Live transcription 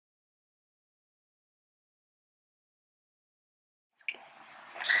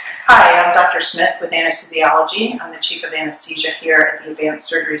Hi, I'm Dr. Smith with Anesthesiology. I'm the Chief of Anesthesia here at the Advanced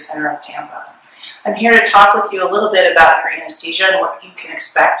Surgery Center of Tampa. I'm here to talk with you a little bit about your anesthesia and what you can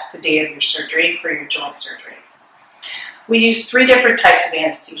expect the day of your surgery for your joint surgery. We use three different types of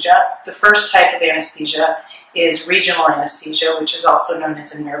anesthesia. The first type of anesthesia is regional anesthesia, which is also known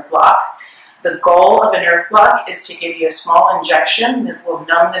as a nerve block. The goal of a nerve block is to give you a small injection that will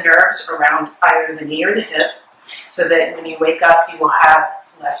numb the nerves around either the knee or the hip, so that when you wake up you will have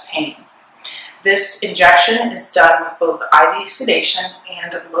less pain. This injection is done with both IV sedation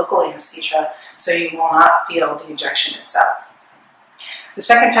and local anesthesia, so you will not feel the injection itself. The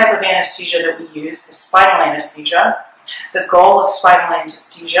second type of anesthesia that we use is spinal anesthesia. The goal of spinal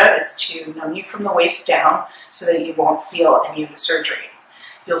anesthesia is to numb you from the waist down so that you won't feel any of the surgery.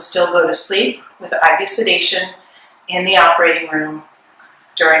 You'll still go to sleep with IV sedation in the operating room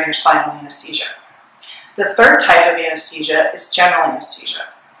during your spinal anesthesia. The third type of anesthesia is general anesthesia.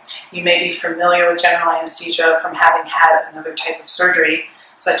 You may be familiar with general anesthesia from having had another type of surgery,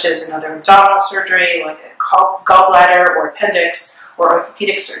 such as another abdominal surgery like a gallbladder or appendix or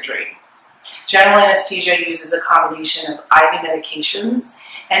orthopedic surgery. General anesthesia uses a combination of IV medications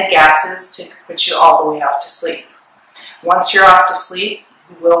and gases to put you all the way off to sleep. Once you're off to sleep,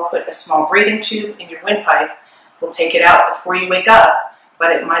 we will put a small breathing tube in your windpipe. We'll take it out before you wake up,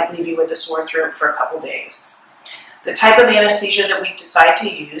 but it might leave you with a sore throat for a couple days. The type of anesthesia that we decide to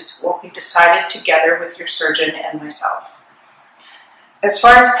use will be decided together with your surgeon and myself. As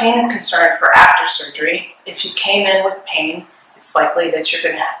far as pain is concerned for after surgery, if you came in with pain, it's likely that you're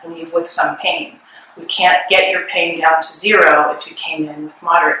going to leave with some pain. We can't get your pain down to zero if you came in with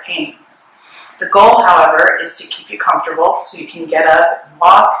moderate pain. The goal, however, is to keep you comfortable so you can get up and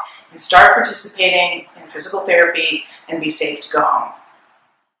walk and start participating in physical therapy and be safe to go home.